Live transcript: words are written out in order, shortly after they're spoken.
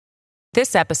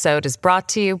This episode is brought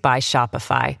to you by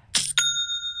Shopify.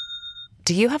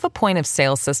 Do you have a point of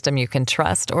sale system you can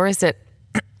trust, or is it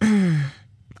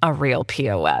a real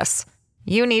POS?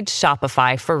 You need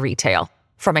Shopify for retail.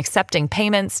 From accepting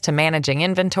payments to managing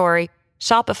inventory,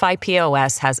 Shopify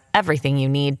POS has everything you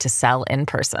need to sell in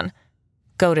person.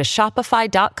 Go to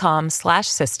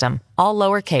shopify.com/system, all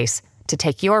lowercase, to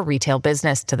take your retail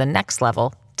business to the next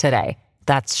level today.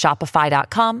 That's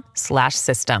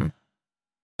shopify.com/system.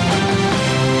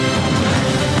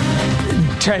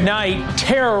 Tonight,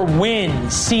 terror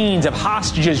wins. Scenes of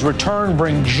hostages return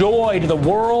bring joy to the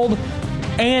world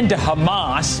and to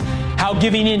Hamas. How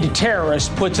giving in to terrorists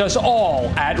puts us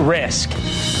all at risk.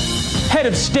 Head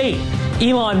of state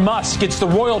Elon Musk gets the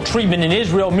royal treatment in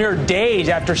Israel mere days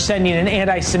after sending an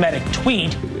anti-Semitic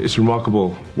tweet. It's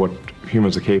remarkable what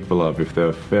humans are capable of if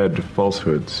they're fed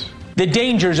falsehoods. The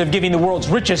dangers of giving the world's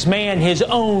richest man his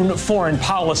own foreign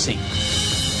policy.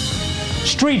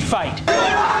 Street fight.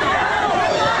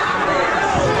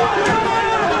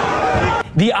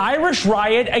 The Irish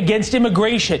riot against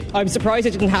immigration. I'm surprised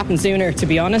it didn't happen sooner, to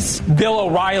be honest. Bill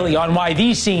O'Reilly on why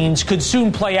these scenes could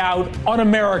soon play out on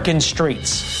American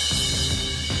streets.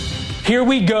 Here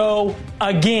we go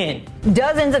again.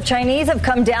 Dozens of Chinese have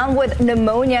come down with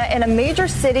pneumonia in a major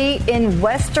city in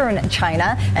western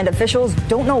China, and officials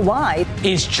don't know why.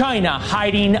 Is China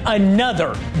hiding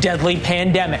another deadly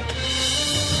pandemic?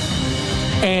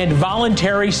 And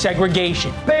voluntary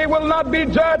segregation. They will not be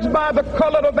judged by the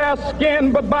color of their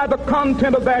skin, but by the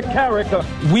content of their character.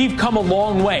 We've come a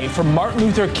long way from Martin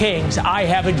Luther King's I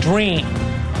Have a Dream.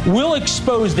 We'll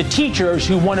expose the teachers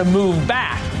who want to move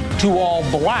back to all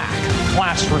black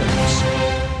classrooms.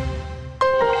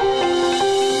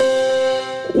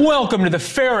 Welcome to the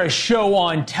fairest show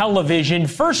on television.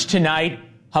 First tonight,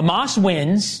 Hamas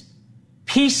wins.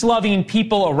 Peace-loving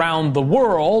people around the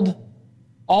world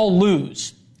all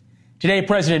lose. Today,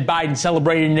 President Biden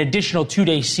celebrated an additional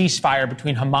two-day ceasefire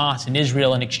between Hamas and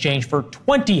Israel in exchange for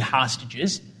 20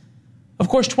 hostages. Of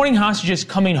course, 20 hostages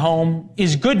coming home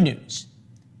is good news.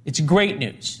 It's great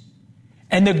news.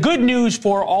 And the good news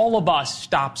for all of us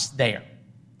stops there.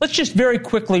 Let's just very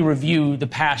quickly review the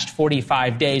past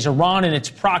 45 days. Iran and its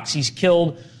proxies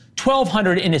killed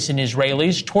 1,200 innocent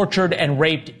Israelis, tortured and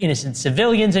raped innocent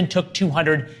civilians, and took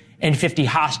 250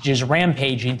 hostages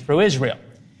rampaging through Israel.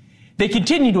 They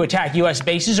continue to attack U.S.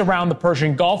 bases around the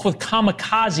Persian Gulf with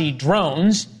kamikaze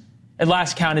drones. At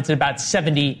last count, it's about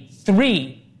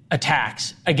 73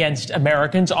 attacks against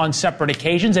Americans on separate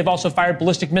occasions. They've also fired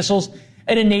ballistic missiles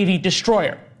at a Navy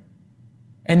destroyer.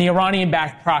 And the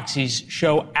Iranian-backed proxies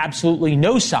show absolutely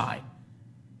no sign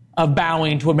of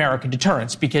bowing to American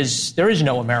deterrence, because there is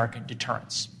no American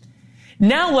deterrence.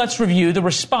 Now let's review the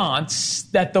response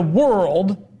that the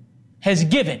world has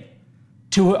given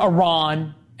to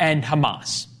Iran and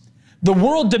Hamas. The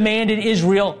world demanded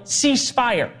Israel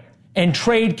ceasefire and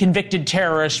trade convicted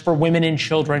terrorists for women and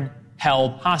children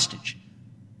held hostage.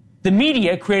 The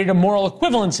media created a moral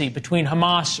equivalency between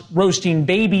Hamas roasting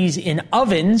babies in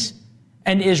ovens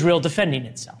and Israel defending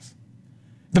itself.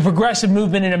 The progressive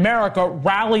movement in America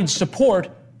rallied support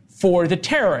for the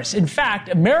terrorists. In fact,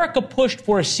 America pushed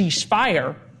for a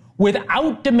ceasefire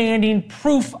without demanding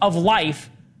proof of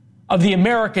life of the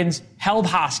Americans held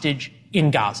hostage in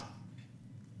Gaza.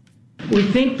 We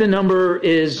think the number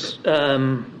is,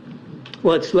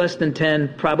 it's less than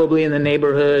 10, probably in the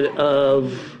neighborhood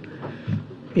of,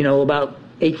 about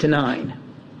 8 to 9.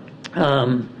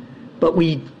 But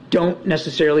we don't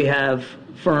necessarily have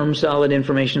firm, solid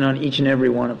information on each and every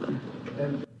one of them.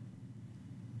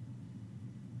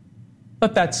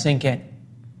 Let that sink in.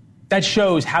 That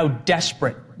shows how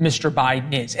desperate Mr.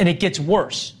 Biden is, and it gets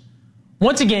worse.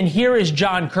 Once again, here is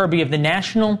John Kirby of the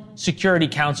National Security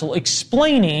Council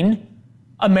explaining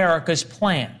America's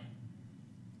plan.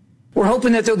 We're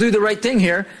hoping that they'll do the right thing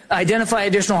here, identify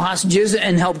additional hostages,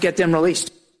 and help get them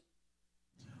released.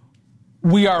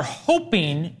 We are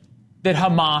hoping that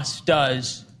Hamas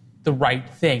does the right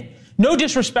thing. No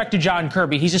disrespect to John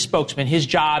Kirby. He's a spokesman. His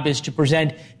job is to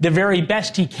present the very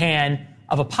best he can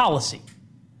of a policy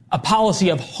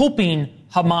of hoping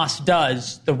Hamas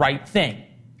does the right thing.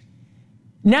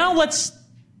 Now let's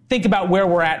think about where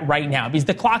we're at right now, because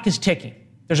the clock is ticking.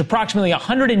 There's approximately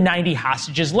 190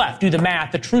 hostages left. Do the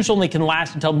math. The truce only can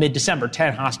last until mid-December,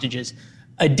 10 hostages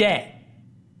a day.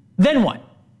 Then what?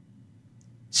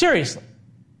 Seriously.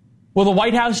 Will the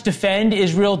White House defend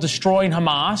Israel destroying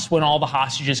Hamas when all the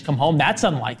hostages come home? That's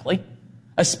unlikely,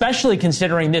 especially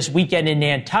considering this weekend in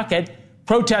Nantucket,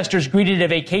 protesters greeted a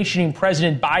vacationing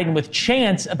President Biden with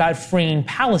chants about freeing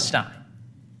Palestine.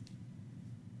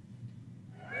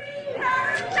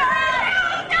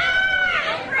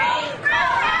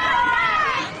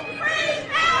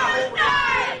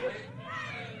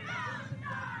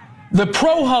 The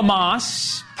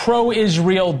pro-Hamas,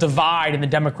 pro-Israel divide in the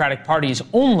Democratic Party is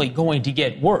only going to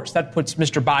get worse. That puts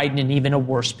Mr. Biden in even a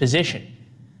worse position.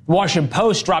 The Washington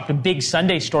Post dropped a big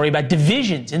Sunday story about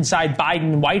divisions inside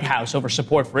Biden White House over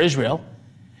support for Israel.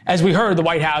 As we heard, the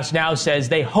White House now says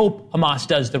they hope Hamas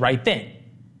does the right thing,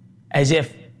 as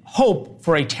if hope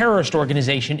for a terrorist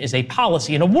organization is a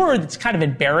policy, in a word that's kind of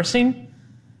embarrassing,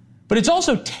 but it's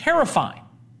also terrifying.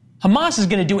 Hamas is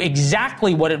going to do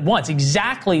exactly what it wants,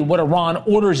 exactly what Iran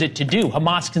orders it to do.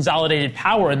 Hamas consolidated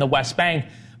power in the West Bank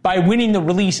by winning the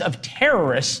release of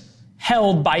terrorists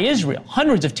held by Israel.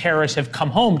 Hundreds of terrorists have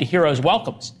come home to heroes'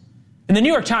 welcomes. And the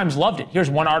New York Times loved it. Here's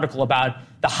one article about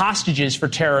the hostages for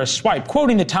terrorist swipe.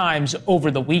 Quoting the Times over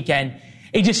the weekend,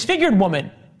 a disfigured woman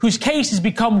whose case has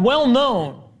become well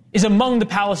known is among the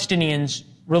Palestinians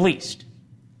released.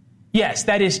 Yes,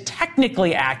 that is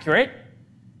technically accurate.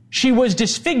 She was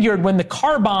disfigured when the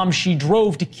car bomb she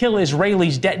drove to kill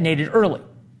Israelis detonated early.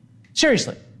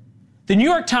 Seriously, the New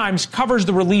York Times covers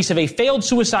the release of a failed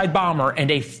suicide bomber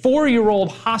and a 4-year-old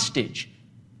hostage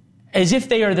as if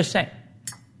they are the same.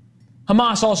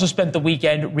 Hamas also spent the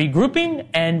weekend regrouping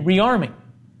and rearming.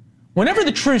 Whenever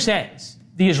the truce ends,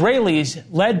 the Israelis,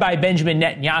 led by Benjamin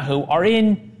Netanyahu, are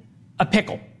in a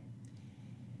pickle.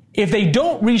 If they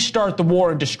don't restart the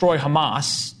war and destroy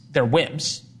Hamas, they're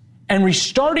wimps, and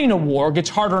restarting a war gets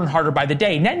harder and harder by the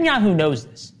day. Netanyahu knows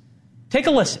this. Take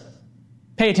a listen.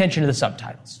 Pay attention to the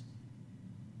subtitles.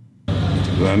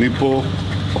 ואני פה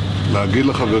להגיד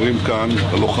לחברים כאן,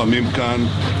 הלוחמים כאן.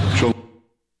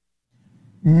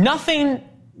 Nothing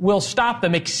will stop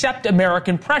them except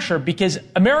American pressure, because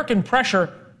American pressure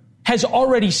has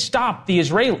already stopped the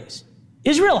Israelis.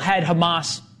 Israel had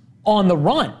Hamas on the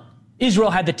run.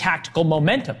 Israel had the tactical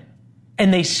momentum,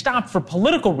 and they stopped for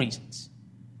political reasons.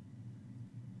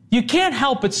 You can't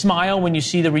help but smile when you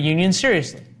see the reunion,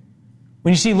 seriously.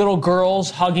 When you see little girls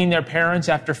hugging their parents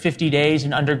after 50 days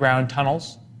in underground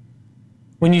tunnels.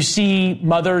 When you see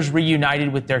mothers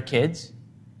reunited with their kids.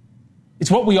 It's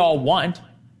what we all want.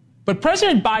 But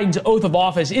President Biden's oath of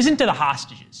office isn't to the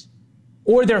hostages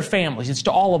or their families. It's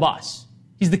to all of us.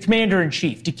 He's the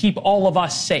commander-in-chief to keep all of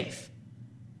us safe.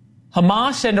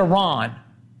 Hamas and Iran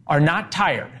are not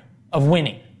tired of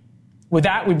winning. With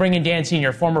that, we bring in Dan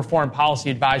Senior, former foreign policy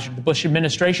advisor to the Bush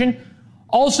administration,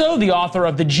 also the author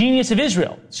of The Genius of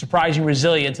Israel, Surprising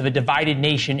Resilience of a Divided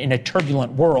Nation in a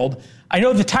Turbulent World. I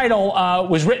know the title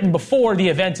was written before the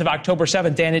events of October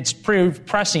 7th, and it's pretty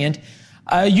prescient.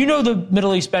 You know the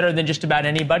Middle East better than just about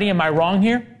anybody. Am I wrong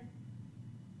here?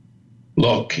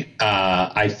 Look,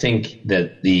 I think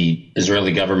that the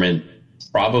Israeli government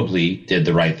probably did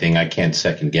the right thing. I can't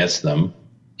second guess them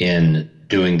in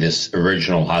doing this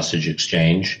original hostage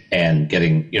exchange and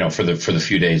getting, for the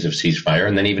few days of ceasefire,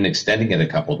 and then even extending it a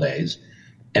couple days.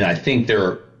 And I think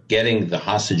they're getting the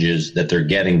hostages that they're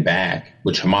getting back,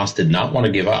 which Hamas did not want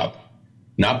to give up,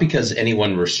 not because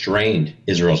anyone restrained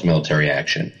Israel's military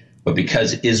action, but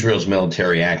because Israel's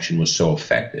military action was so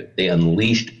effective. They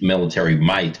unleashed military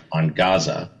might on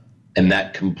Gaza, and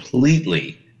that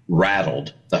completely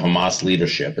rattled the Hamas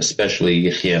leadership, especially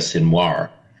Yahya Sinwar,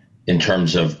 in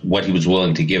terms of what he was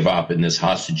willing to give up in this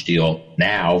hostage deal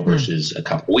now versus a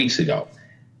couple weeks ago.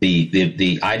 The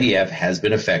IDF has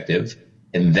been effective,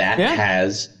 and that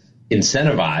has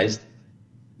incentivized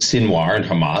Sinwar and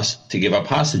Hamas to give up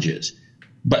hostages.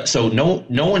 But so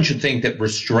no one should think that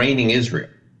restraining Israel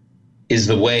is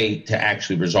the way to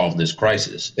actually resolve this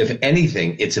crisis. If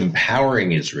anything, it's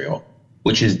empowering Israel,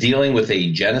 which is dealing with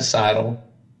a genocidal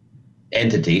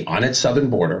entity on its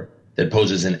southern border that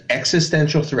poses an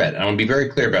existential threat. And I want to be very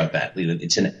clear about that, Leland.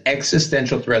 It's an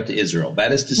existential threat to Israel.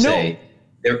 That is to say,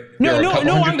 there are a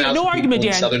couple hundred thousand people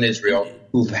in southern Israel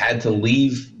who've had to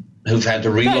leave, who've had to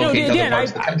relocate to other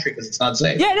parts of the country because it's not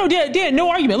safe. Dan, no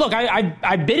argument. Look,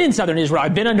 I've been in southern Israel.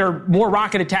 I've been under more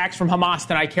rocket attacks from Hamas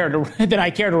than I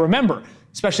care to remember,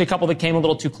 especially a couple that came a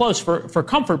little too close for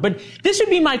comfort. But this would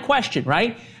be my question,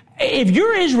 right? If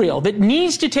you're Israel that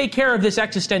needs to take care of this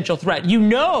existential threat,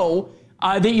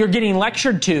 that you're getting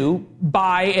lectured to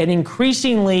by an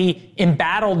increasingly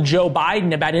embattled Joe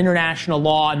Biden about international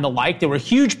law and the like. There were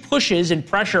huge pushes and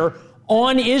pressure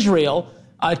on Israel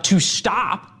to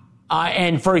stop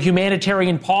and for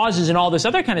humanitarian pauses and all this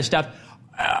other kind of stuff.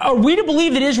 Are we to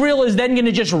believe that Israel is then going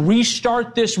to just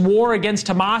restart this war against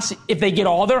Hamas if they get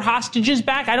all their hostages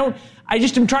back? I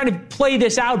just am trying to play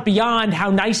this out beyond how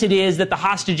nice it is that the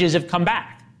hostages have come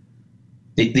back.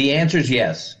 The answer is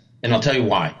yes, and I'll tell you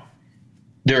why.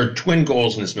 There are twin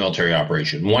goals in this military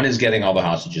operation. One is getting all the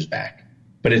hostages back.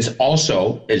 But it's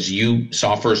also, as you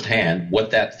saw firsthand, what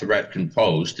that threat can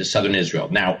pose to southern Israel.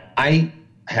 Now, I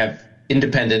have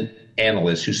independent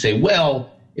analysts who say,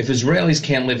 well, if Israelis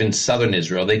can't live in southern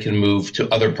Israel, they can move to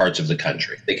other parts of the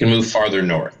country. They can move farther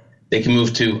north. They can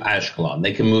move to Ashkelon.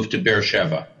 They can move to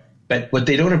Beersheba. But what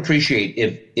they don't appreciate,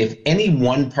 if any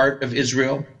one part of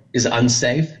Israel is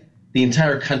unsafe, the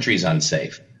entire country is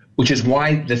unsafe, which is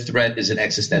why the threat is an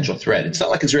existential threat. It's not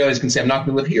like Israelis can say, I'm not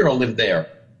going to live here, I'll live there.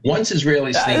 Once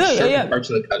Israelis think certain parts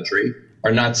of the country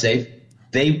are not safe,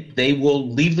 they will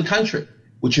leave the country,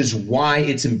 which is why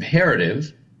it's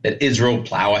imperative that Israel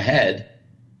plow ahead,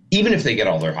 even if they get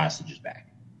all their hostages back.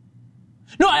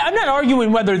 No, I'm not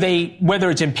arguing whether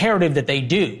it's imperative that they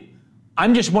do.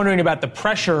 I'm just wondering about the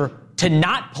pressure to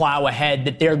not plow ahead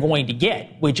that they're going to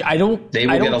get, which I don't see how. They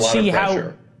will get a lot of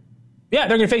pressure. Yeah,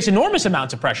 they're going to face enormous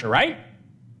amounts of pressure, right?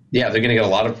 Yeah, they're going to get a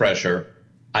lot of pressure.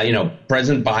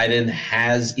 President Biden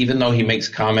has, even though he makes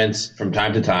comments from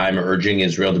time to time urging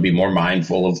Israel to be more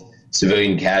mindful of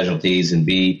civilian casualties and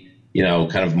be,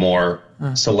 kind of more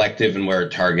selective in where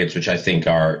it targets, which I think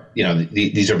are,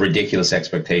 these are ridiculous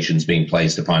expectations being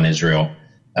placed upon Israel.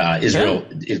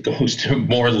 It goes to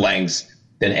more lengths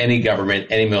than any government,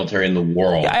 any military in the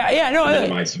world. I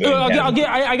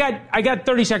got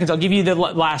 30 seconds. I'll give you the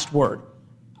last word.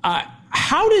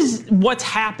 How does what's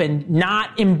happened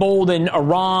not embolden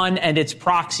Iran and its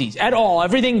proxies at all?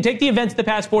 Everything, take the events of the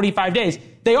past 45 days.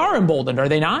 They are emboldened, are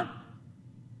they not?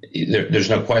 There's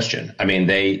no question. I mean,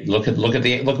 they look at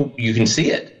you can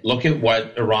see it. Look at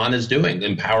what Iran is doing,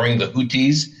 empowering the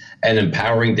Houthis and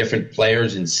empowering different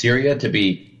players in Syria to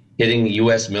be hitting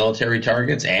U.S. military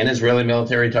targets and Israeli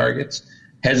military targets.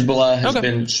 Hezbollah has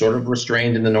been sort of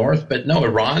restrained in the north, but no,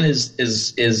 Iran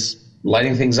is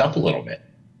lighting things up a little bit.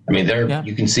 I mean,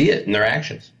 you can see it in their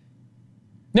actions.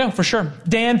 No, for sure.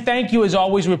 Dan, thank you as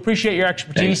always. We appreciate your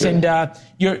expertise and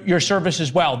your service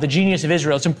as well. The Genius of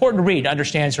Israel. It's important to read, to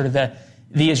understand sort of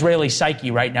the Israeli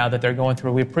psyche right now that they're going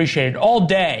through. We appreciate it all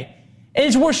day. And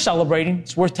it's worth celebrating.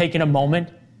 It's worth taking a moment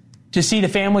to see the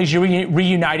families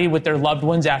reunited with their loved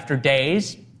ones after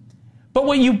days. But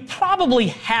what you probably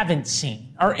haven't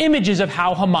seen are images of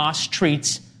how Hamas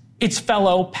treats its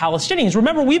fellow Palestinians.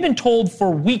 Remember, we've been told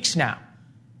for weeks now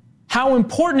how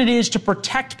important it is to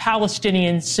protect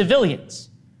Palestinian civilians,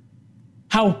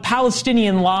 how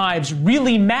Palestinian lives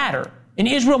really matter, and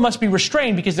Israel must be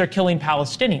restrained because they're killing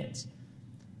Palestinians.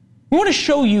 We want to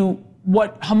show you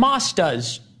what Hamas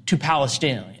does to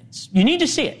Palestinians. You need to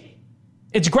see it.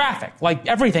 It's graphic, like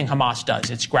everything Hamas does,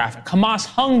 it's graphic. Hamas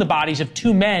hung the bodies of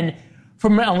two men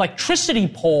from an electricity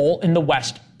pole in the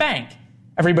West Bank.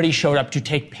 Everybody showed up to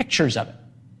take pictures of it.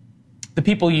 The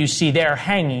people you see there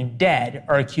hanging dead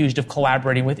are accused of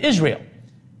collaborating with Israel.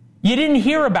 You didn't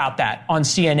hear about that on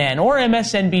CNN or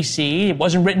MSNBC. It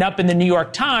wasn't written up in the New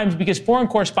York Times because foreign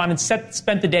correspondents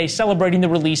spent the day celebrating the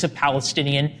release of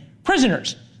Palestinian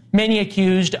prisoners, many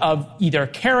accused of either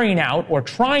carrying out or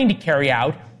trying to carry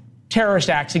out terrorist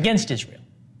acts against Israel.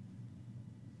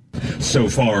 So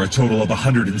far, a total of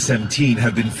 117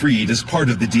 have been freed as part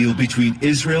of the deal between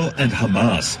Israel and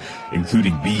Hamas,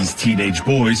 including these teenage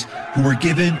boys who were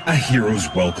given a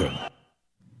hero's welcome.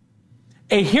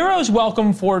 A hero's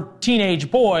welcome for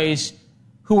teenage boys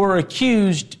who were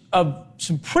accused of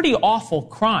some pretty awful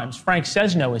crimes. Frank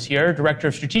Sesno is here, Director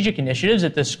of Strategic Initiatives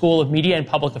at the School of Media and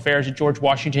Public Affairs at George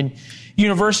Washington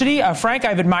University. Frank,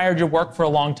 I've admired your work for a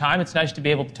long time. It's nice to be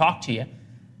able to talk to you.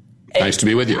 Nice to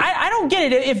be with you. I don't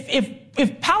get it.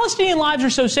 If Palestinian lives are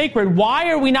so sacred, why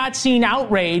are we not seeing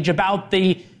outrage about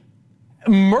the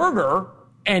murder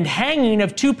and hanging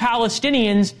of two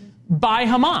Palestinians by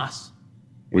Hamas?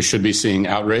 We should be seeing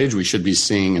outrage. We should be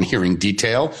seeing and hearing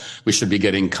detail. We should be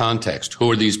getting context. Who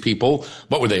are these people?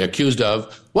 What were they accused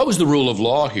of? What was the rule of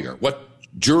law here? What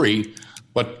jury,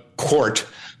 what court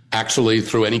actually,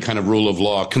 through any kind of rule of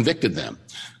law, convicted them?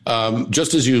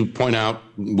 Just as you point out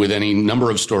with any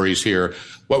number of stories here,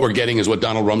 what we're getting is what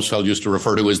Donald Rumsfeld used to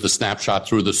refer to as the snapshot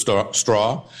through the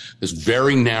straw. This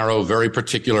very narrow, very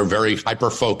particular, very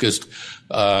hyper-focused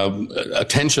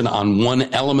attention on one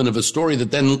element of a story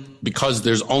that then, because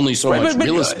there's only so much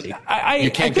real estate,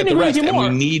 you can't get the rest, and we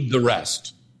need the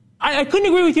rest. I couldn't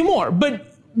agree with you more,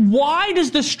 but why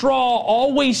does the straw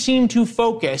always seem to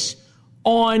focus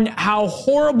on how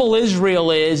horrible Israel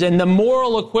is and the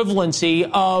moral equivalency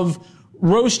of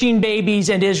roasting babies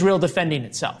and Israel defending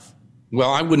itself? Well,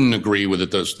 I wouldn't agree with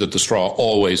it that the straw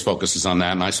always focuses on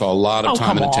that, and I saw a lot of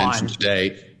time and attention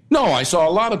today. No, I saw a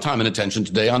lot of time and attention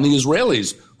today on the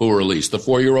Israelis who were released, the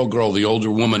 4-year-old girl, the older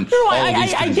woman.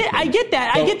 I get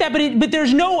that, but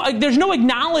there's no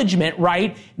acknowledgement,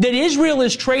 right, that Israel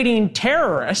is trading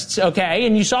terrorists, okay?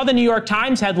 And you saw the New York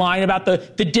Times headline about the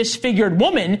disfigured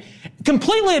woman,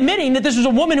 completely admitting that this was a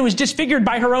woman who was disfigured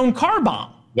by her own car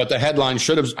bomb. what the headline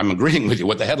should have, I'm agreeing with you,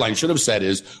 what the headline should have said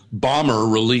is bomber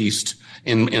released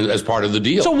in as part of the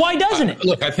deal. So why doesn't it?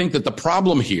 Look, I think that the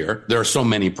problem here, there are so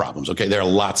many problems, okay? There are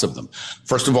lots of them.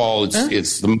 First of all,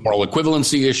 it's the moral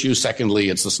equivalency issue. Secondly,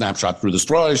 it's the snapshot through the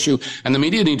straw issue. And the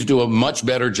media need to do a much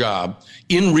better job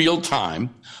in real time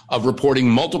of reporting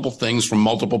multiple things from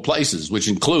multiple places, which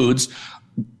includes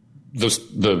the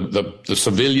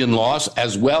civilian loss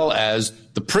as well as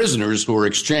the prisoners who are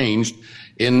exchanged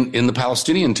in the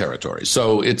Palestinian territory.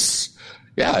 So it's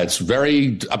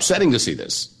very upsetting to see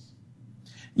this.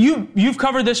 You've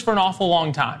covered this for an awful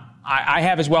long time. I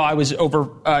have as well. I was over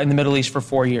in the Middle East for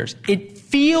 4 years. It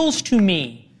feels to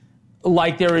me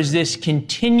like there is this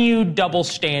continued double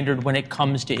standard when it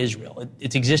comes to Israel.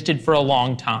 It's existed for a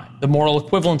long time. The moral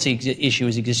equivalency issue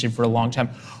has existed for a long time.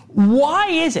 Why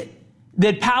is it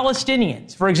that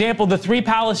Palestinians, for example, the 3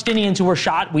 Palestinians who were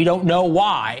shot, we don't know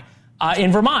why,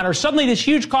 in Vermont, are suddenly this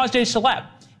huge cause de célèbre,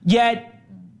 yet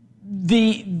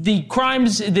the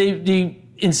crimes, the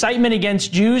incitement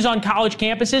against Jews on college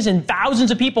campuses and thousands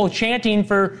of people chanting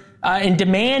for and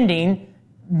demanding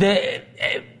the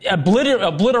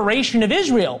obliteration of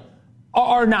Israel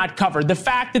are not covered. The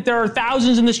fact that there are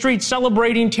thousands in the streets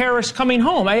celebrating terrorists coming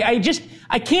home. I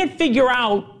can't figure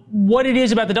out what it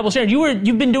is about the double standard.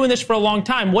 You've been doing this for a long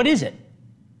time. What is it?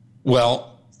 Well,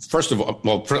 first of all,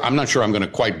 I'm not sure I'm going to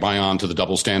quite buy on to the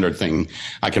double standard thing.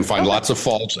 I can find lots of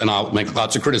faults and I'll make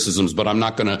lots of criticisms, but I'm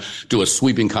not going to do a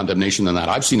sweeping condemnation on that.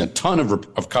 I've seen a ton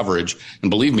of coverage,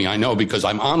 and believe me, I know because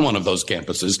I'm on one of those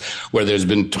campuses where there's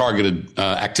been targeted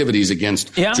activities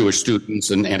against Jewish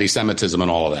students and anti-Semitism and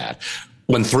all of that.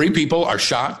 When 3 people are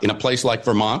shot in a place like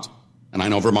Vermont, and I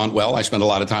know Vermont well, I spend a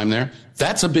lot of time there,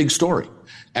 that's a big story.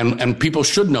 And people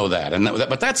should know that.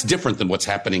 But that's different than what's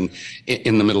happening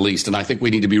in the Middle East. And I think we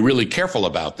need to be really careful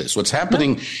about this. What's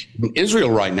happening in Israel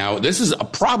right now, this is a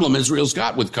problem Israel's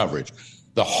got with coverage.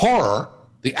 The horror,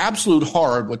 the absolute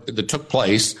horror that took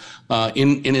place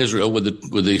in Israel with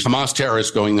the Hamas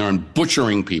terrorists going there and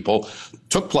butchering people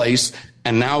took place.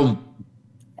 And now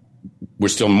we're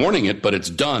still mourning it, but it's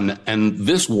done. And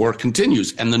this war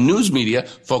continues. And the news media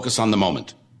focus on the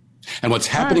moment. And what's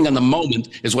happening in the moment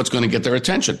is what's going to get their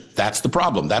attention. That's the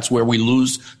problem. That's where we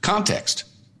lose context.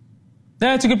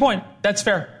 That's a good point. That's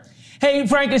fair. Hey,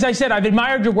 Frank, as I said, I've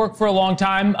admired your work for a long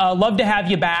time. Love to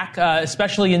have you back,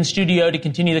 especially in studio to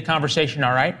continue the conversation.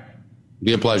 All right?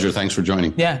 Be a pleasure. Thanks for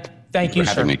joining. Yeah. Thank you,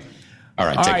 sir. Me. All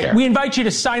right. Take care. We invite you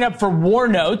to sign up for War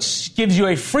Notes. Gives you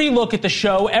a free look at the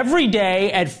show every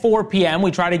day at 4 p.m. We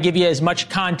try to give you as much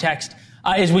context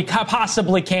as we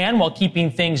possibly can while keeping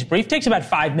things brief. Takes about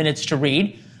 5 minutes to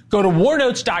read. Go to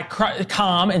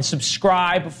warnotes.com and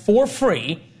subscribe for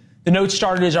free. The notes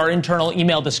started as our internal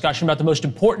email discussion about the most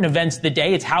important events of the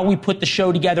day. It's how we put the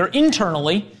show together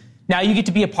internally. Now you get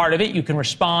to be a part of it. You can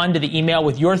respond to the email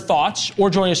with your thoughts or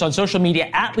join us on social media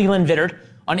at Leland Vittert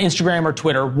on Instagram or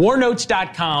Twitter.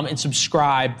 Warnotes.com and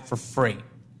subscribe for free.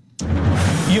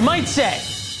 You might say,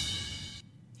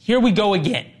 here we go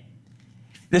again.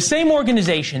 The same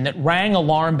organization that rang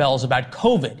alarm bells about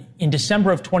COVID in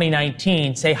December of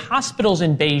 2019 say hospitals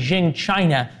in Beijing,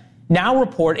 China, now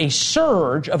report a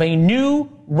surge of a new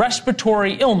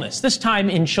respiratory illness, this time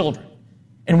in children.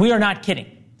 And we are not kidding.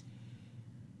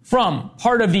 From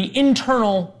part of the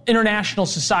International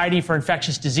Society for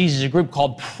Infectious Diseases, a group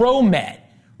called ProMed,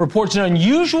 reports an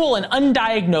unusual and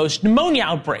undiagnosed pneumonia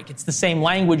outbreak. It's the same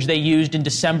language they used in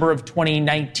December of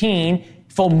 2019,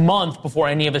 full month before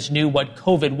any of us knew what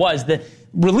COVID was. The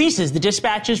releases, the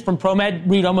dispatches from ProMed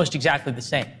read almost exactly the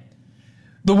same.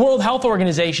 The World Health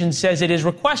Organization says it has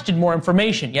requested more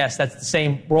information. Yes, that's the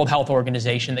same World Health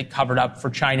Organization that covered up for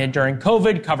China during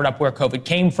COVID, covered up where COVID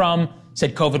came from,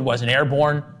 said COVID wasn't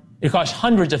airborne. It cost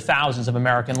hundreds of thousands of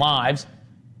American lives.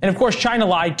 And of course, China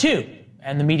lied too,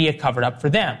 and the media covered up for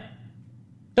them.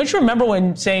 Don't you remember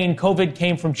when saying COVID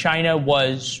came from China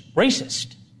was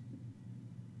racist?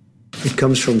 It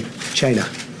comes from China.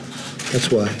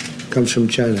 That's why. It comes from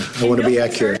China. I want to be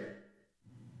accurate.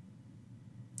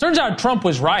 Turns out Trump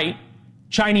was right.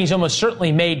 Chinese almost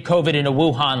certainly made COVID in a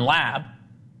Wuhan lab.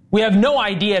 We have no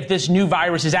idea if this new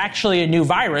virus is actually a new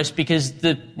virus because,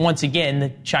 once again, the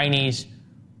Chinese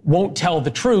won't tell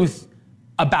the truth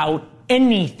about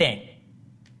anything.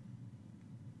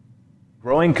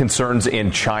 Growing concerns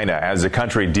in China as the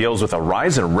country deals with a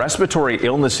rise in respiratory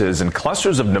illnesses and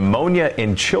clusters of pneumonia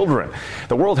in children.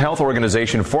 The World Health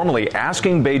Organization formally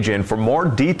asking Beijing for more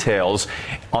details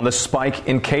on the spike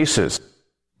in cases.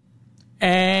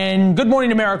 And Good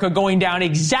Morning America going down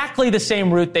exactly the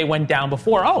same route they went down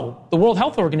before. Oh, the World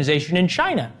Health Organization in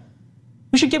China.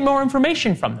 We should get more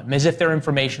information from them, as if their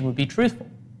information would be truthful.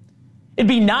 It'd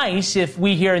be nice if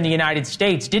we here in the United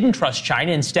States didn't trust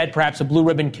China. Instead, perhaps a blue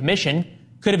ribbon commission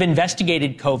could have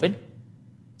investigated COVID.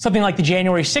 Something like the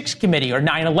January 6th committee or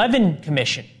 9/11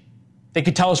 commission. They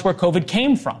could tell us where COVID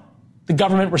came from. The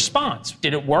government response.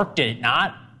 Did it work? Did it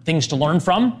not? Things to learn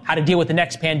from. How to deal with the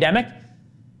next pandemic.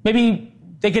 Maybe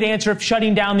they could answer if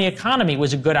shutting down the economy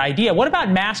was a good idea. What about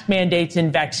mask mandates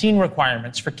and vaccine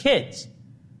requirements for kids?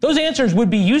 Those answers would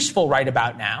be useful right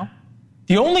about now.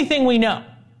 The only thing we know,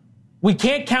 we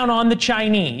can't count on the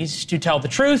Chinese to tell the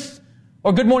truth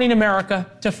or Good Morning America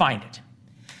to find it.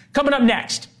 Coming up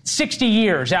next, 60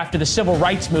 years after the civil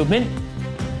rights movement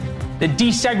that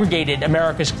desegregated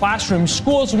America's classrooms,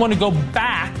 schools want to go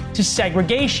back to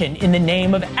segregation in the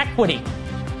name of equity.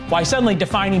 Why suddenly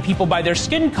defining people by their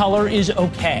skin color is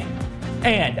okay.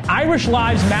 And Irish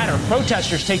Lives Matter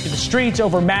protesters take to the streets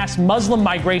over mass Muslim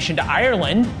migration to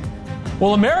Ireland.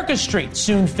 Will America's streets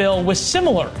soon fill with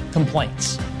similar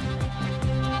complaints?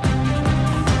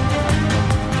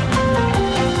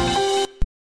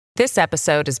 This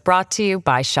episode is brought to you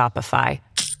by Shopify.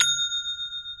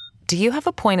 Do you have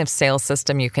a point of sale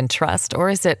system you can trust, or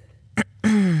is it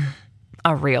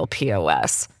a real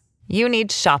POS? You need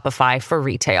Shopify for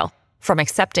retail. From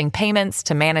accepting payments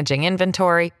to managing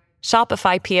inventory,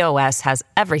 Shopify POS has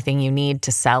everything you need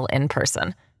to sell in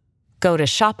person. Go to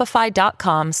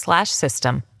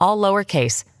shopify.com/system, all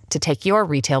lowercase, to take your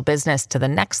retail business to the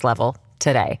next level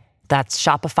today. That's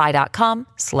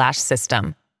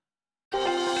shopify.com/system.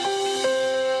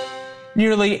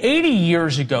 Nearly 80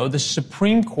 years ago, the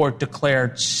Supreme Court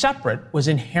declared separate was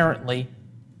inherently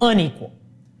unequal.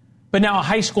 But now a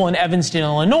high school in Evanston,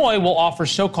 Illinois will offer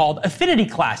so-called affinity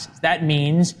classes. That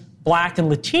means Black and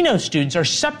Latino students are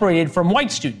separated from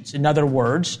white students. In other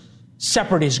words,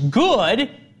 separate is good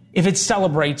if it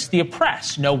celebrates the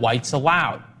oppressed. No whites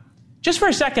allowed. Just for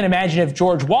a second, imagine if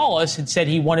George Wallace had said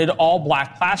he wanted all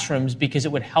Black classrooms because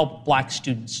it would help Black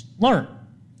students learn.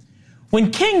 When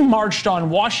King marched on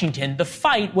Washington, the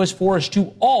fight was for us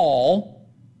to all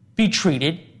be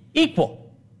treated equal.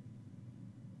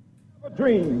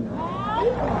 Dream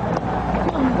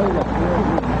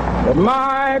that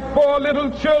my 4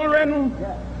 little children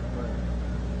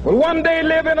will one day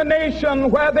live in a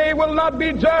nation where they will not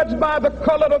be judged by the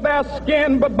color of their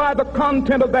skin, but by the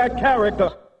content of their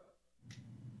character.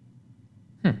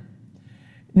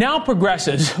 Now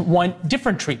progressives want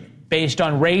different treatment based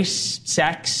on race,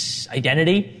 sex,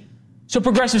 identity. So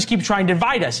progressives keep trying to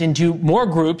divide us into more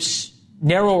groups,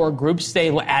 narrower groups. They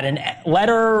add a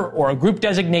letter or a group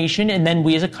designation, and then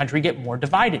we as a country get more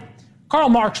divided. Karl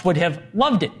Marx would have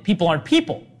loved it. People aren't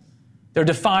people. They're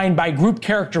defined by group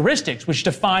characteristics, which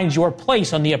defines your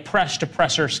place on the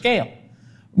oppressed-oppressor scale.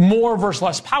 More versus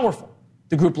less powerful.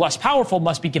 The group less powerful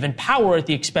must be given power at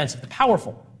the expense of the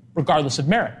powerful, regardless of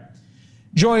merit.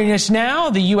 Joining us now,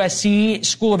 the USC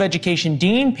School of Education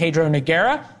Dean, Pedro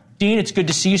Noguera. Dean, it's good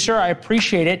to see you, sir. I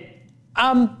appreciate it.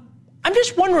 I'm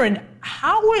just wondering,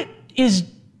 how is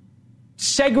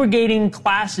segregating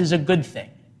classes a good thing?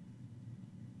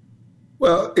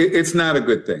 Well, it's not a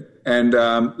good thing. And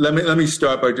let me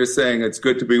start by just saying it's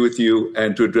good to be with you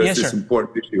and to address this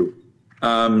important issue.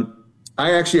 I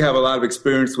actually have a lot of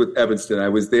experience with Evanston. I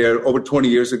was there over 20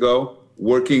 years ago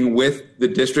working with the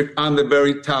district on the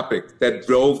very topic that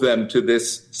drove them to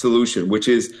this solution, which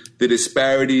is the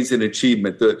disparities in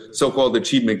achievement, the so-called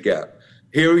achievement gap.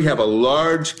 Here we have a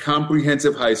large,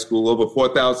 comprehensive high school, over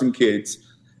 4,000 kids,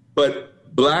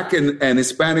 but Black and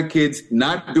Hispanic kids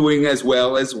not doing as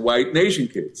well as white and Asian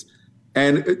kids.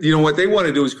 And, you know, what they want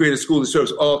to do is create a school that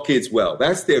serves all kids well.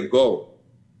 That's their goal.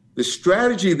 The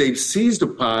strategy they've seized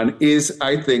upon is,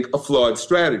 I think, a flawed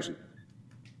strategy.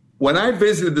 When I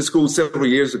visited the school several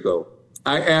years ago,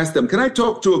 I asked them, can I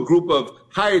talk to a group of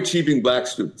high-achieving Black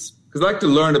students? Because I'd like to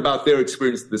learn about their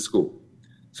experience at the school.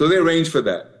 So they arranged for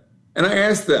that. And I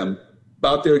asked them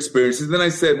about their experiences. Then I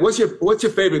said, what's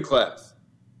your favorite class?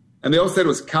 And they all said it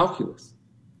was calculus.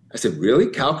 I said, really?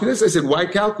 Calculus? I said, why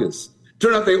calculus?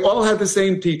 Turned out they all had the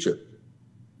same teacher.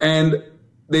 And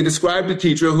they described a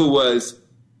teacher who was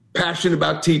passionate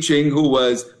about teaching, who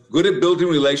was good at building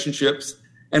relationships,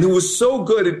 and who was so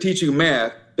good at teaching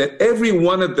math that every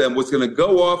one of them was going to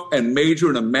go off and major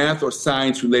in a math or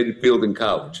science-related field in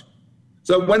college.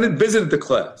 So I went and visited the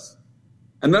class.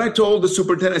 And then I told the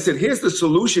superintendent, I said, here's the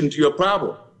solution to your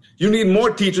problem. You need more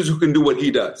teachers who can do what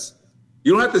he does.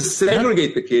 You don't have to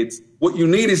segregate the kids. What you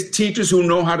need is teachers who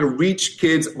know how to reach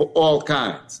kids of all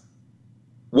kinds.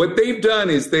 What they've done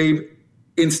is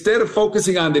instead of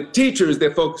focusing on the teachers,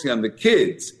 they're focusing on the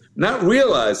kids, not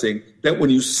realizing that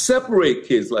when you separate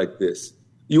kids like this,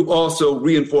 you also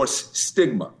reinforce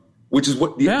stigma, which is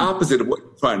what the opposite of what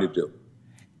you're trying to do.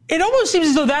 It almost seems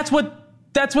as though that's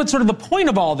what sort of the point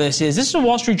of all this is. This is a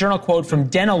Wall Street Journal quote from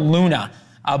Dena Luna,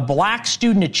 Black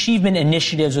Student Achievement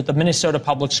Initiatives with the Minnesota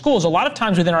Public Schools. A lot of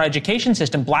times within our education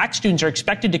system, black students are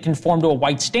expected to conform to a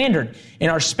white standard. In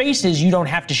our spaces, you don't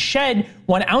have to shed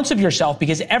 1 ounce of yourself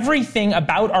because everything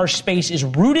about our space is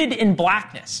rooted in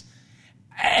blackness.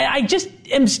 I just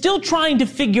am still trying to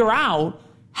figure out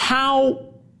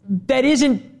how that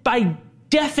isn't by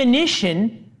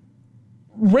definition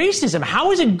racism.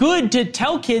 How is it good to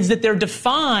tell kids that they're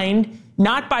defined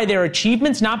not by their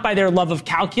achievements, not by their love of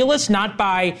calculus, not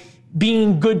by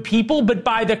being good people, but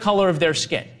by the color of their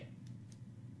skin?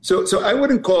 So I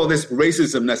wouldn't call this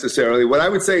racism necessarily. What I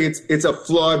would say it's a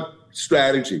flawed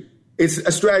strategy. It's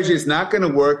a strategy that's not going to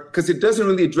work because it doesn't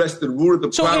really address the root of the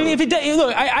problem. So if it does,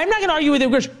 look, I'm not going to argue with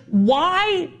it.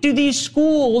 Why do these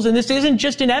schools, and this isn't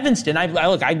just in Evanston.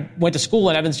 I went to school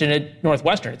in Evanston at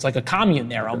Northwestern. It's like a commune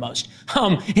there almost,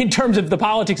 in terms of the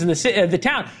politics of the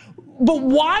town. But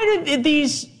why do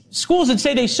these schools that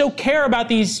say they so care about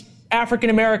these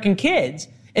African-American kids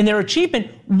and their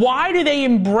achievement, why do they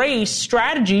embrace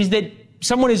strategies that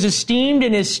someone is esteemed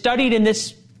and is studied in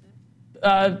this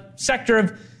sector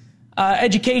of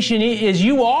education as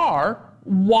you are?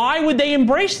 Why would they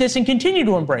embrace this and continue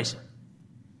to embrace it?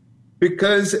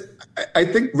 Because I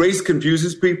think race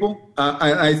confuses people.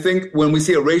 I think when we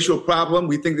see a racial problem,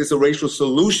 we think there's a racial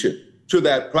solution to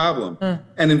that problem.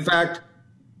 And in fact,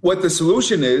 what the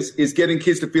solution is getting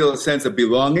kids to feel a sense of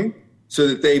belonging so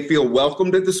that they feel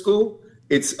welcomed at the school.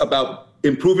 It's about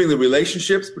improving the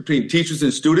relationships between teachers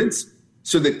and students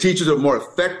so that teachers are more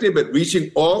effective at reaching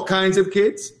all kinds of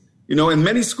kids. You know, in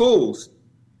many schools,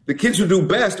 the kids who do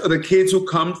best are the kids who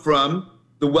come from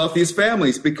the wealthiest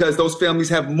families because those families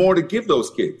have more to give those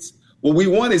kids. What we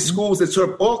want is schools that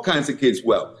serve all kinds of kids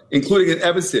well, including in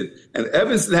Evanston. And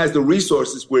Evanston has the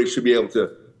resources where it should be able to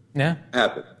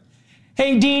happen.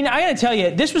 Hey, Dean, I got to tell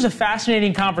you, this was a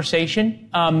fascinating conversation.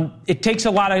 It takes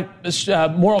a lot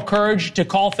of moral courage to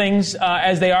call things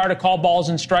as they are, to call balls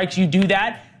and strikes. You do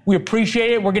that. We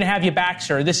appreciate it. We're going to have you back,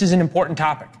 sir. This is an important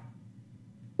topic.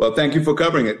 Well, thank you for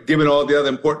covering it, given all the other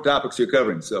important topics you're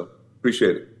covering. So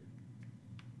appreciate it.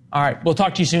 All right. We'll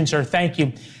talk to you soon, sir. Thank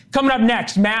you. Coming up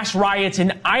next, mass riots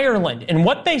in Ireland and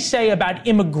what they say about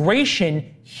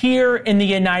immigration here in the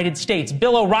United States.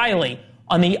 Bill O'Reilly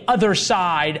on the other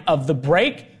side of the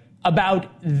break about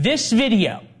this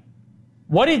video,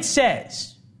 what it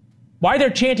says, why they're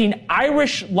chanting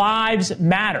Irish Lives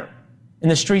Matter in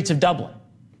the streets of Dublin.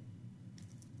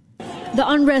 The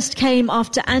unrest came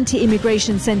after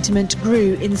anti-immigration sentiment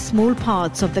grew in small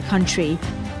parts of the country.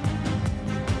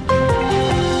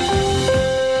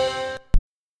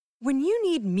 When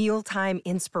you need mealtime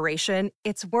inspiration,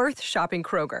 it's worth shopping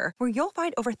Kroger, where you'll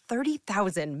find over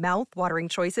 30,000 mouth-watering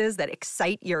choices that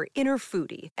excite your inner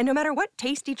foodie. And no matter what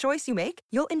tasty choice you make,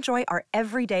 you'll enjoy our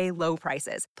everyday low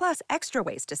prices, plus extra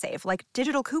ways to save, like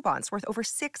digital coupons worth over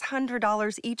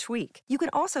 $600 each week. You can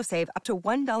also save up to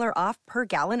 $1 off per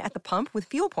gallon at the pump with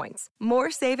fuel points.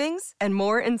 More savings and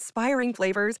more inspiring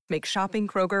flavors make shopping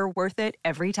Kroger worth it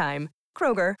every time.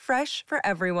 Kroger, fresh for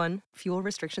everyone. Fuel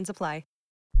restrictions apply.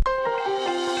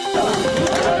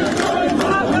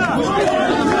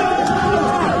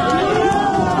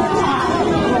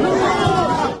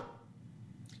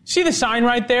 See the sign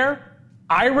right there?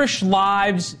 Irish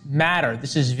Lives Matter.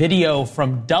 This is video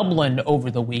from Dublin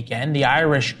over the weekend. The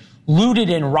Irish looted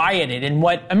and rioted in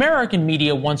what American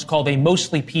media once called a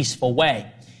mostly peaceful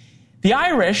way. The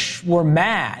Irish were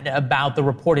mad about the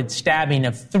reported stabbing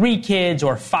of 3 kids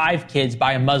or 5 kids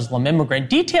by a Muslim immigrant.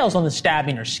 Details on the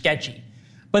stabbing are sketchy.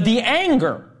 But the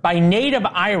anger by native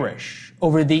Irish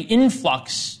over the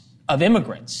influx of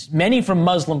immigrants, many from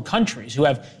Muslim countries who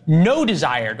have no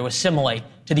desire to assimilate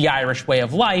to the Irish way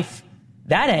of life,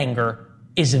 that anger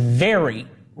is very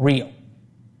real.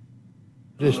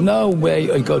 There's no way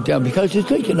I go down because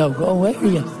it's like, go away.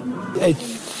 It's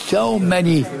so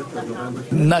many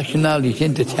nationalities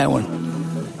into town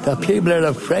that people are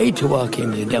afraid to walk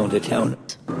in down the town.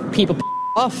 People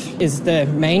off is the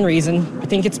main reason. I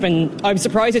think I'm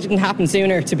surprised it didn't happen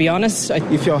sooner, to be honest.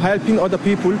 If you're helping other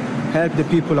people, help the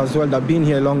people as well that have been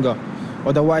here longer.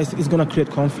 Otherwise, it's going to create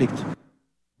conflict.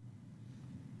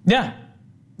 Yeah,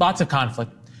 lots of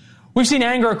conflict. We've seen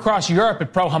anger across Europe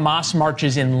at pro-Hamas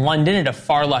marches in London, at a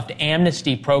far-left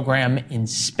amnesty program in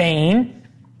Spain.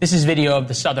 This is video of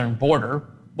the southern border.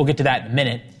 We'll get to that in a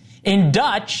minute. In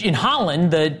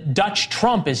Holland, the Dutch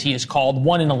Trump, as he is called,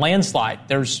 won in a landslide.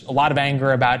 There's a lot of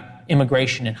anger about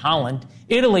immigration in Holland.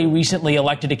 Italy recently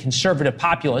elected a conservative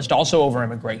populist, also over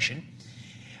immigration.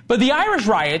 But the Irish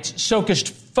riots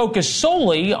focused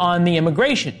solely on the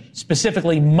immigration,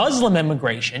 specifically Muslim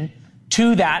immigration,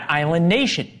 to that island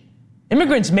nation.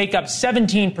 Immigrants make up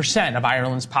 17% of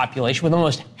Ireland's population, with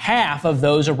almost half of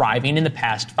those arriving in the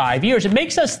past 5 years. It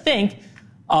makes us think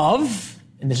of,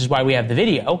 and this is why we have the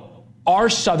video, our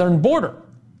southern border,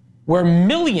 where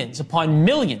millions upon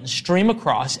millions stream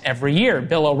across every year.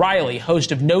 Bill O'Reilly,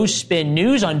 host of No Spin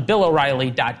News on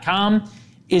BillO'Reilly.com,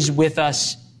 is with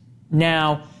us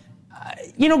now.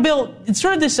 Bill, it's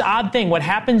sort of this odd thing. What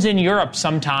happens in Europe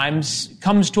sometimes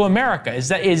comes to America.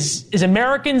 Is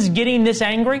Americans getting this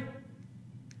angry?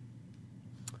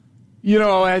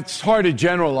 It's hard to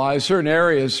generalize. Certain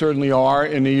areas certainly are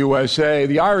in the USA.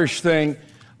 The Irish thing,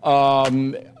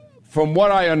 from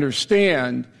what I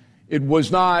understand, it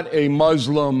was not a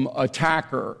Muslim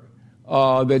attacker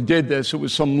that did this. It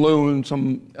was some loon,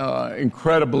 some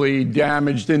incredibly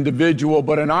damaged individual,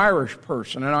 but an Irish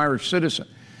person, an Irish citizen.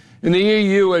 In the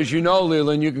EU, as you know,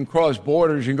 Leland, you can cross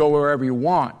borders and go wherever you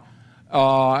want.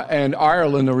 And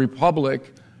Ireland, the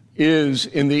Republic, is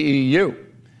in the EU.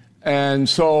 And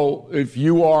so if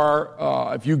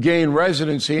you gain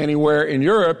residency anywhere in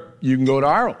Europe, you can go to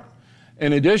Ireland.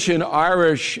 In addition,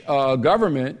 Irish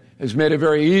government has made it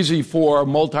very easy for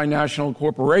multinational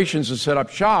corporations to set up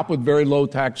shop with very low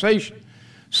taxation.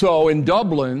 So in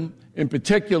Dublin, in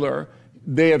particular,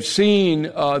 they have seen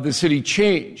the city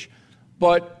change.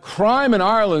 But crime in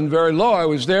Ireland, very low. I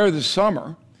was there this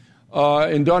summer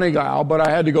in Donegal, but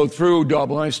I had to go through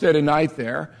Dublin. I stayed a night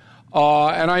there.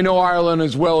 And I know Ireland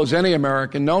as well as any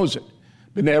American knows it.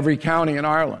 Been to every county in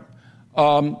Ireland.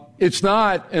 It's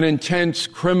not an intense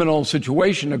criminal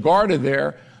situation. The Garda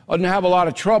there doesn't have a lot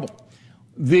of trouble.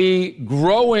 The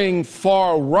growing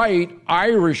far-right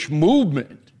Irish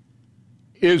movement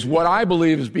is what I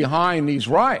believe is behind these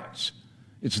riots.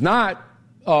 It's not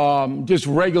just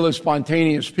regular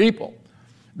spontaneous people.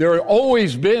 There have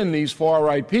always been these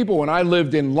far-right people. When I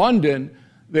lived in London,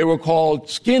 they were called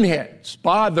skinheads,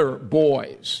 bother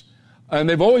boys, and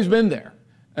they've always been there.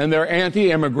 And they're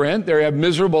anti-immigrant, they have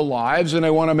miserable lives, and they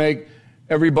want to make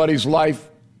everybody's life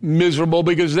miserable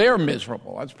because they're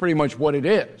miserable. That's pretty much what it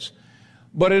is.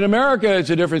 But in America, it's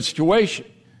a different situation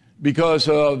because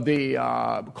of the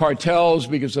cartels,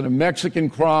 because of the Mexican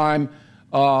crime,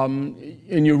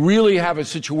 and you really have a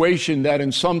situation that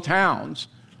in some towns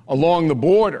along the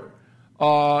border,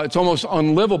 it's almost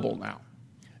unlivable now.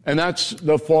 And that's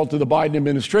the fault of the Biden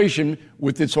administration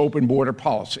with its open border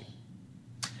policy.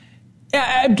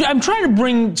 Yeah, I'm trying to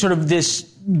bring sort of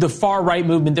the far right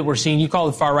movement that we're seeing. You call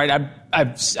it far right.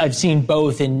 I've seen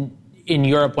both in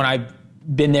Europe when I've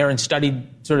been there and studied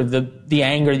sort of the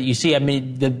anger that you see. I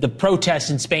mean, the protests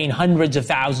in Spain, hundreds of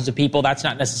thousands of people. That's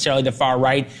not necessarily the far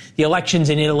right. The elections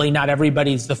in Italy, not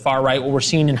everybody's the far right. What we're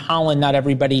seeing in Holland, not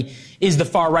everybody is the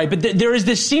far right. But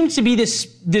seems to be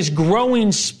this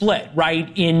growing split, right,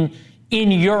 in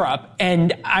Europe.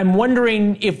 And I'm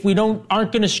wondering if we aren't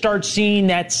going to start seeing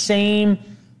that same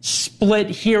split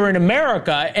here in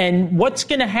America, and what's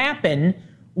going to happen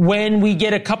when we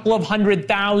get a couple of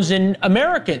 100,000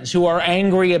 Americans who are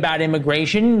angry about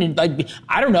immigration. Like,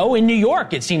 I don't know, in New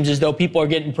York, it seems as though people are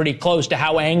getting pretty close to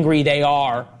how angry they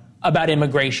are about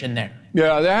immigration there.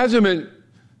 Yeah, there hasn't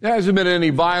been any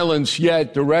violence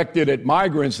yet directed at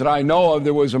migrants that I know of.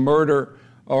 There was a murder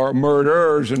or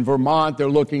murderers in Vermont they're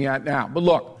looking at now. But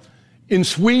look, in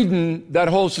Sweden, that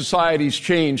whole society's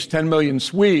changed, 10 million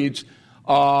Swedes,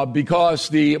 because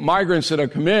the migrants that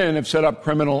have come in have set up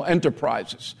criminal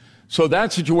enterprises. So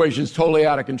that situation is totally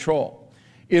out of control.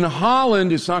 In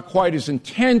Holland, it's not quite as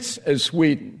intense as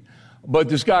Sweden. But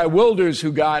this guy Wilders,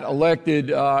 who got elected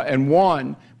and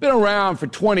won, been around for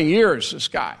 20 years, this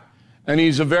guy. And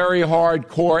he's a very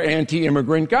hardcore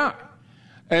anti-immigrant guy.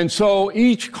 And so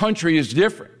each country is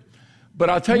different. But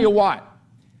I'll tell you what,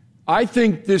 I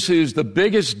think this is the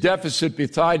biggest deficit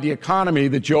beside the economy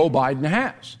that Joe Biden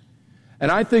has. And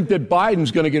I think that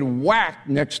Biden's going to get whacked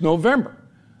next November,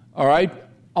 all right,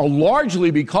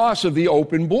 largely because of the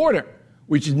open border,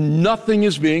 which nothing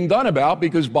is being done about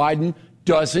because Biden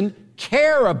doesn't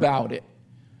care about it.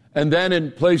 And then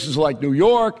in places like New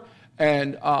York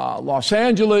and Los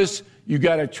Angeles, you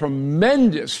got a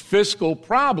tremendous fiscal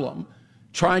problem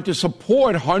trying to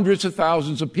support hundreds of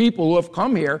thousands of people who have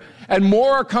come here, and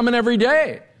more are coming every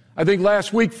day. I think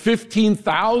last week,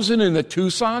 15,000 in the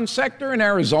Tucson sector in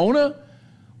Arizona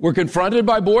were confronted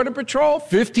by Border Patrol.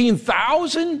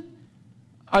 15,000?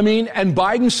 I mean, and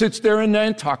Biden sits there in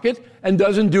Nantucket and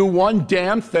doesn't do one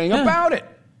damn thing about it.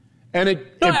 And if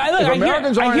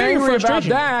Americans aren't angry about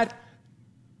that,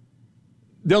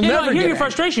 they'll never get your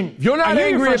frustration. If you're not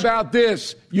angry about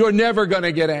this, you're never going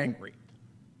to get angry.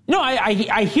 No,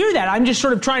 I hear that. I'm just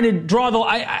sort of trying to draw the.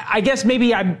 I guess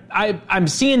maybe I'm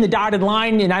seeing the dotted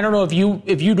line, and I don't know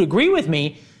if you'd agree with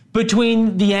me,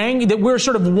 between the angle that we're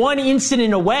sort of one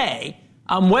incident away,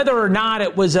 whether or not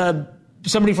it was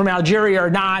somebody from Algeria or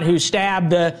not who stabbed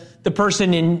the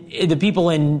person the people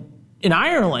in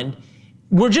Ireland.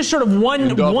 We're just sort of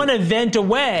one event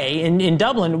away in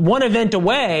Dublin, one event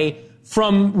away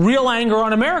from real anger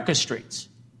on America's streets.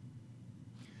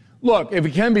 Look, if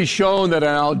it can be shown that an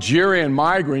Algerian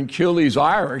migrant killed these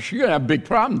Irish, you're going to have a big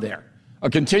problem there, a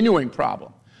continuing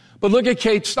problem. But look at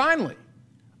Kate Steinle.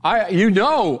 You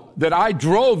know that I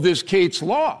drove this Kate's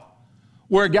Law,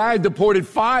 where a guy deported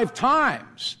 5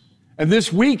 times. And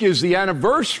this week is the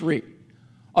anniversary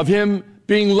of him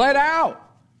being let out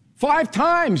 5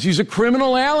 times. He's a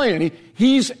criminal alien.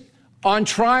 He's on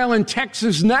trial in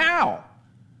Texas now.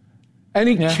 And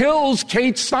he kills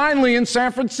Kate Steinle in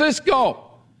San Francisco.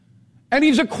 And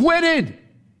he's acquitted.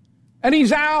 And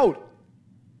he's out.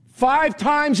 5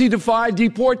 times he defied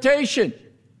deportation.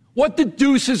 What the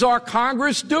deuce is our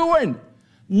Congress doing?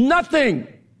 Nothing.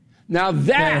 Now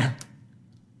that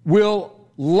will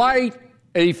light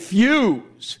a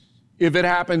fuse if it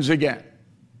happens again.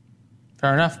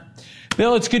 Fair enough.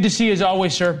 Bill, it's good to see you as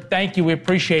always, sir. Thank you. We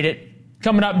appreciate it.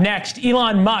 Coming up next,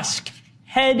 Elon Musk,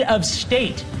 head of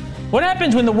state. What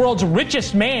happens when the world's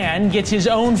richest man gets his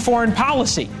own foreign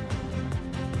policy?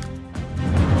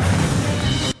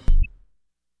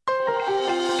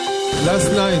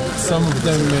 Last night, some of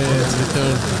them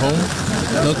returned home.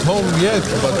 Not home yet,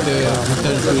 but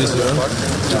returned to Israel.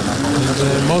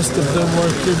 And most of them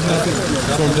were kidnapped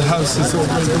from the houses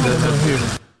over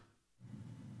here.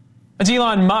 That's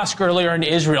Elon Musk earlier in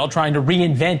Israel trying to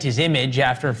reinvent his image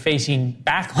after facing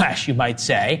backlash, you might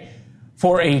say,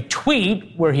 for a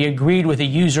tweet where he agreed with a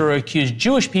user who accused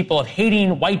Jewish people of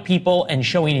hating white people and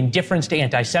showing indifference to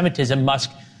anti-Semitism.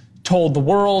 Musk told the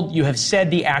world, "You have said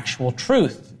the actual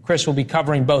truth." Chris will be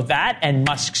covering both that and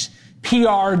Musk's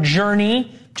PR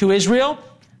journey to Israel.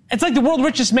 It's like the world's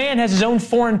richest man has his own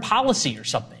foreign policy or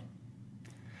something.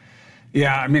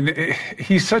 Yeah, I mean,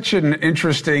 he's such an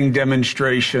interesting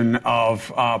demonstration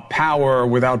of power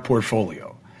without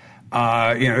portfolio.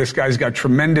 This guy's got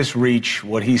tremendous reach.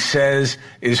 What he says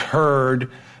is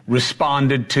heard,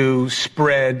 responded to,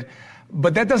 spread.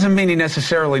 But that doesn't mean he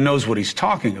necessarily knows what he's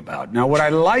talking about. Now, what I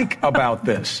like about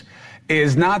this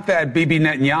is not that Bibi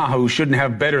Netanyahu shouldn't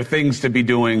have better things to be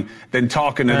doing than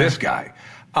talking to this guy.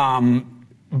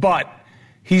 But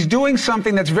he's doing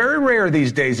something that's very rare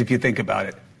these days if you think about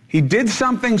it. He did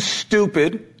something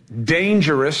stupid,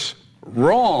 dangerous,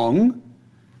 wrong,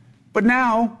 but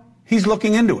now he's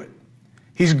looking into it.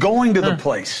 He's going to the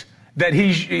place that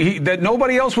that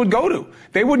nobody else would go to.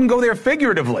 They wouldn't go there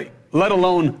figuratively, let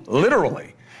alone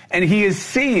literally. And he is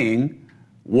seeing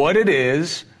what it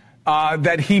is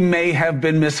that he may have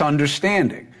been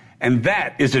misunderstanding. And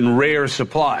that is in rare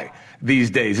supply these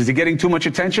days. Is he getting too much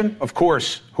attention? Of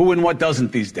course. Who and what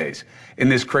doesn't these days in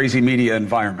this crazy media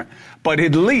environment? But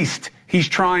at least he's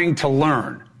trying to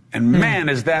learn. And man,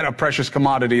 is that a precious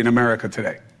commodity in America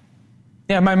today.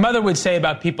 Yeah, my mother would say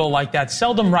about people like that,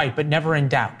 seldom right, but never in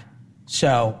doubt.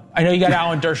 So I know you got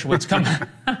Alan Dershowitz coming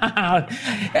out.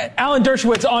 Alan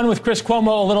Dershowitz on with Chris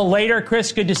Cuomo a little later.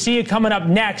 Chris, good to see you. Coming up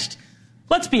next,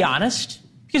 let's be honest,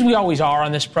 because we always are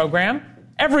on this program.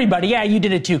 Everybody, yeah, you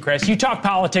did it too, Chris. You talked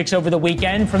politics over the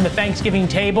weekend, from the Thanksgiving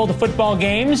table to football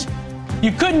games.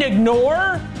 You couldn't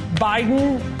ignore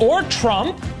Biden or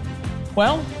Trump.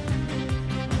 Well,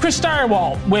 Chris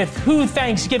Stirewalt with who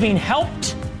Thanksgiving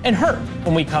helped and hurt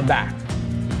when we come back.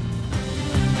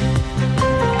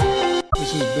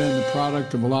 This has been the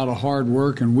product of a lot of hard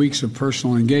work and weeks of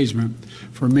personal engagement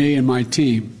for me and my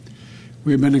team.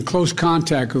 We have been in close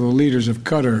contact with the leaders of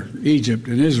Qatar, Egypt,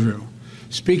 and Israel,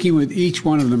 speaking with each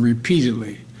one of them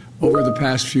repeatedly over the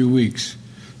past few weeks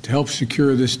to help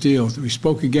secure this deal. We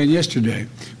spoke again yesterday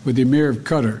with the Emir of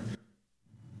Qatar.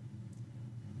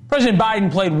 President Biden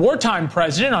played wartime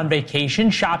president on vacation,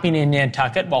 shopping in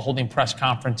Nantucket while holding press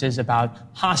conferences about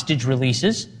hostage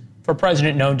releases. For a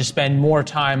president known to spend more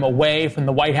time away from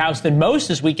the White House than most,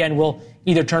 this weekend will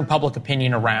either turn public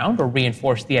opinion around or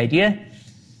reinforce the idea.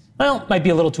 Well, might be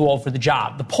a little too old for the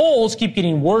job. The polls keep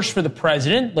getting worse for the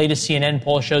president. Latest CNN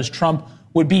poll shows Trump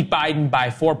would beat Biden by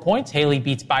 4 points. Haley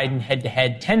beats Biden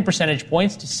head-to-head 10 percentage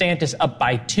points. DeSantis up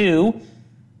by 2.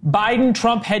 Biden,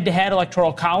 Trump head-to-head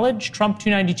Electoral College. Trump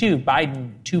 292,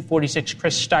 Biden 246.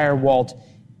 Chris Stirewalt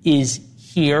is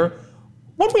here.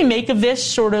 What do we make of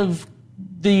this almost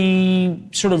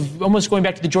going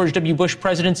back to the George W. Bush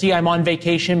presidency? I'm on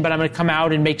vacation, but I'm going to come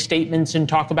out and make statements and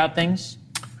talk about things.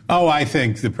 Oh, I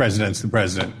think the president's the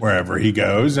president wherever he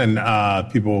goes. And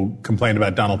people complained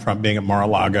about Donald Trump being at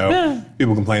Mar-a-Lago. Yeah.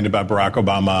 People complained about Barack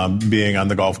Obama being on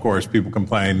the golf course. People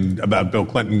complained about Bill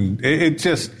Clinton. It's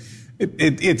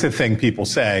a thing people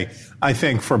say. I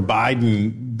think for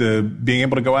Biden, being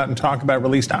able to go out and talk about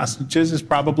released hostages is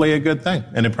probably a good thing.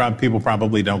 And people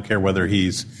probably don't care whether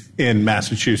he's in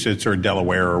Massachusetts or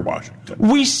Delaware or Washington.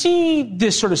 We see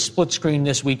this sort of split screen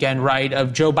this weekend, right,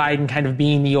 of Joe Biden kind of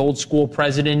being the old school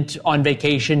president on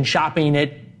vacation, shopping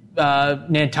at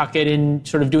Nantucket and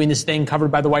sort of doing this thing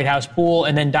covered by the White House pool,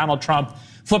 and then Donald Trump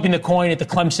flipping the coin at the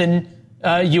Clemson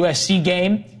USC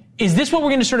game. Is this what we're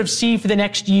going to sort of see for the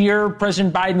next year?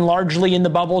 President Biden largely in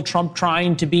the bubble, Trump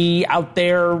trying to be out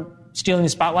there stealing the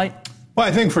spotlight? Well,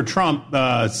 I think for Trump,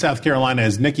 South Carolina,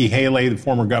 as Nikki Haley, the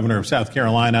former governor of South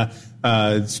Carolina,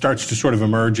 starts to sort of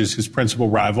emerge as his principal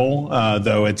rival,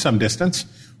 though at some distance,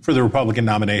 for the Republican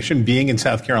nomination, being in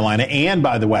South Carolina. And,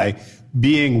 by the way,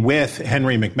 being with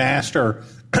Henry McMaster,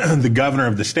 the governor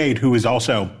of the state, who is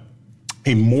also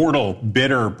a mortal,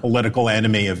 bitter political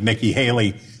enemy of Nikki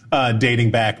Haley,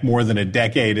 dating back more than a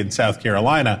decade in South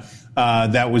Carolina.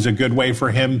 That was a good way for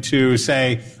him to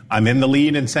say, I'm in the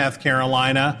lead in South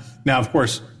Carolina. Now, of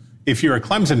course, if you're a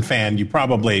Clemson fan, you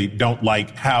probably don't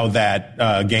like how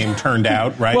that game turned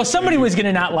out, right? Well, somebody was going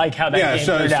to not like how that game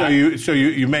turned out. So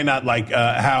you may not like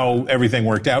how everything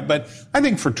worked out. But I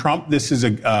think for Trump, this is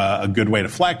a good way to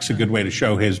flex, a good way to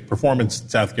show his performance in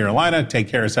South Carolina, take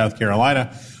care of South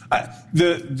Carolina.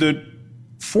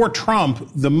 For Trump,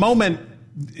 the moment,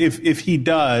 if he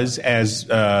does, as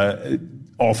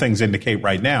all things indicate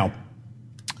right now,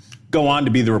 go on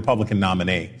to be the Republican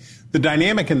nominee, the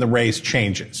dynamic in the race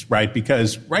changes, right?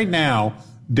 Because right now,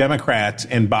 Democrats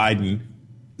and Biden,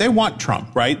 they want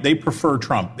Trump, right? They prefer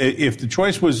Trump. If the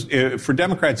choice was for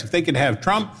Democrats, if they could have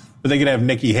Trump or they could have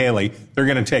Nikki Haley, they're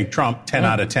going to take Trump 10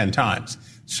 out of 10 times.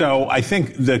 So I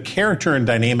think the character and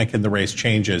dynamic in the race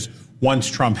changes once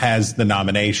Trump has the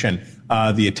nomination.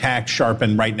 The attack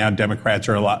sharpened. Right now, Democrats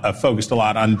are focused a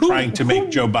lot on trying to make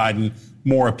Joe Biden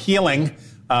more appealing.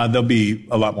 They'll be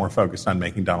a lot more focused on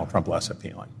making Donald Trump less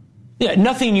appealing. Yeah,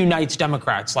 nothing unites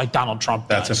Democrats like Donald Trump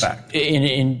does. That's a fact.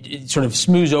 In sort of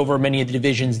smooths over many of the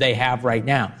divisions they have right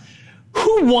now.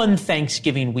 Who won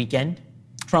Thanksgiving weekend,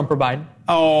 Trump or Biden?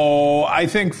 Oh, I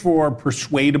think for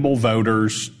persuadable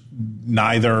voters,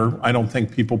 neither. I don't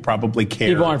think people probably care.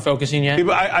 People aren't focusing yet?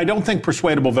 I don't think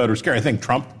persuadable voters care. I think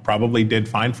Trump probably did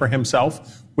fine for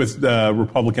himself with the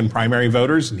Republican primary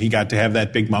voters, and he got to have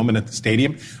that big moment at the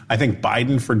stadium. I think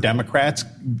Biden for Democrats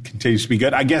continues to be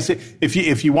good. I guess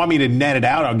if you want me to net it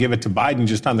out, I'll give it to Biden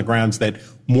just on the grounds that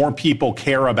more people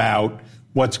care about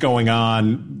what's going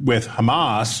on with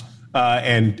Hamas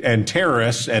and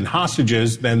terrorists and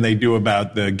hostages than they do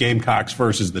about the Gamecocks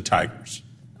versus the Tigers.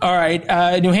 All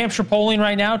right. New Hampshire polling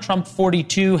right now, Trump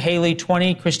 42, Haley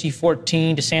 20, Christie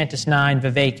 14, DeSantis 9,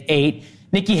 Vivek 8.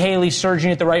 Nikki Haley surging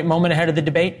at the right moment ahead of the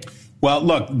debate? Well,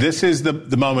 look, this is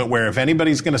the moment where if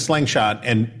anybody's going to slingshot,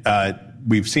 and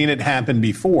we've seen it happen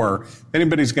before, if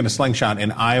anybody's going to slingshot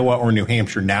in Iowa or New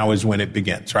Hampshire, now is when it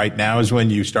begins, right? Now is when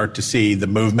you start to see the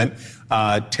movement.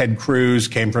 Ted Cruz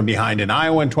came from behind in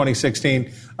Iowa in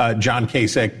 2016. John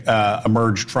Kasich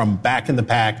emerged from back in the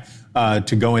pack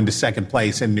to go into second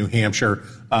place in New Hampshire.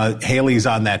 Haley's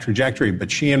on that trajectory,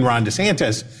 but she and Ron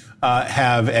DeSantis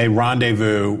have a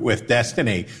rendezvous with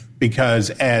destiny,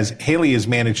 because as Haley has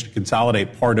managed to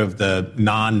consolidate part of the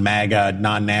non-MAGA,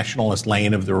 non-nationalist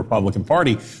lane of the Republican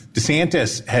Party,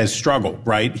 DeSantis has struggled,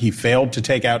 right? He failed to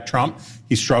take out Trump.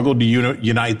 He struggled to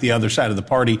unite the other side of the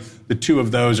party. The two of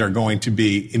those are going to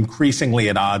be increasingly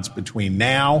at odds between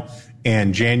now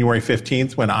and January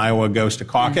 15th when Iowa goes to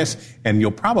caucus. And you'll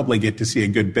probably get to see a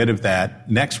good bit of that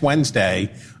next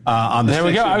Wednesday on the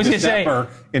 6th of December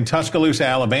in Tuscaloosa,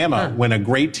 Alabama, when a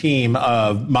great team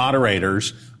of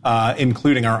moderators,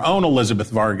 including our own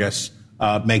Elizabeth Vargas,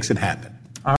 makes it happen.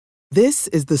 This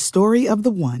is the story of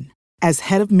the one. As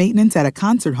head of maintenance at a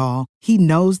concert hall, he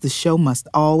knows the show must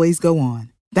always go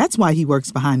on. That's why he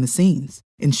works behind the scenes,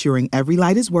 ensuring every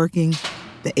light is working,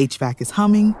 the HVAC is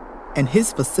humming, and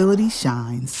his facility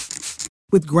shines.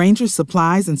 With Grainger's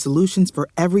supplies and solutions for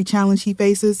every challenge he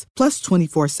faces, plus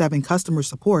 24/7 customer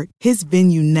support, his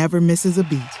venue never misses a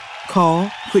beat. Call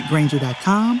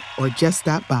quickgrainger.com or just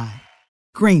stop by.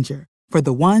 Grainger, for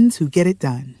the ones who get it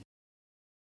done.